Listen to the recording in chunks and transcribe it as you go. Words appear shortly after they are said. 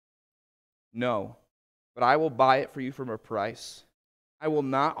No, but I will buy it for you from a price. I will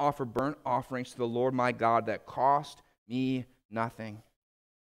not offer burnt offerings to the Lord my God that cost me nothing.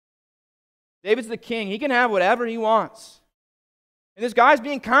 David's the king. He can have whatever he wants. And this guy's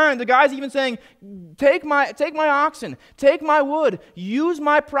being kind. The guy's even saying, take my oxen, take my wood, use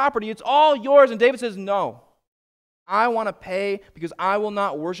my property. It's all yours. And David says, no. I want to pay because I will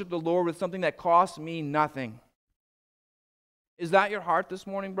not worship the Lord with something that costs me nothing. Is that your heart this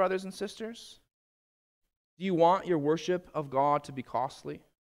morning, brothers and sisters? Do you want your worship of God to be costly?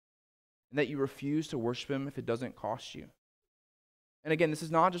 And that you refuse to worship Him if it doesn't cost you? And again, this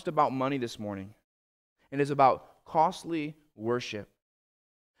is not just about money this morning. It is about costly worship.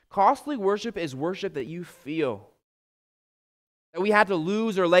 Costly worship is worship that you feel. That we had to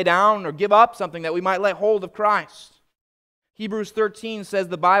lose or lay down or give up something that we might lay hold of Christ. Hebrews 13 says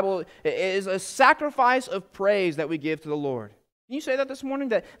the Bible is a sacrifice of praise that we give to the Lord. Can you say that this morning?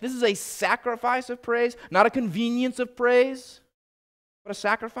 That this is a sacrifice of praise, not a convenience of praise, but a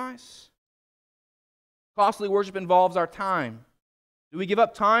sacrifice? Costly worship involves our time. Do we give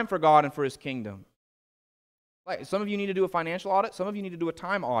up time for God and for His kingdom? Like some of you need to do a financial audit. Some of you need to do a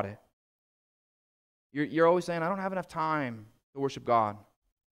time audit. You're always saying, I don't have enough time to worship God.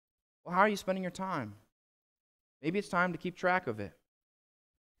 Well, how are you spending your time? Maybe it's time to keep track of it.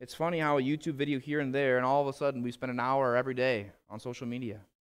 It's funny how a YouTube video here and there, and all of a sudden we spend an hour every day on social media.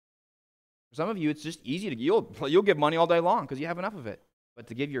 For some of you, it's just easy to, you'll give money all day long because you have enough of it. But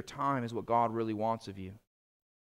to give your time is what God really wants of you.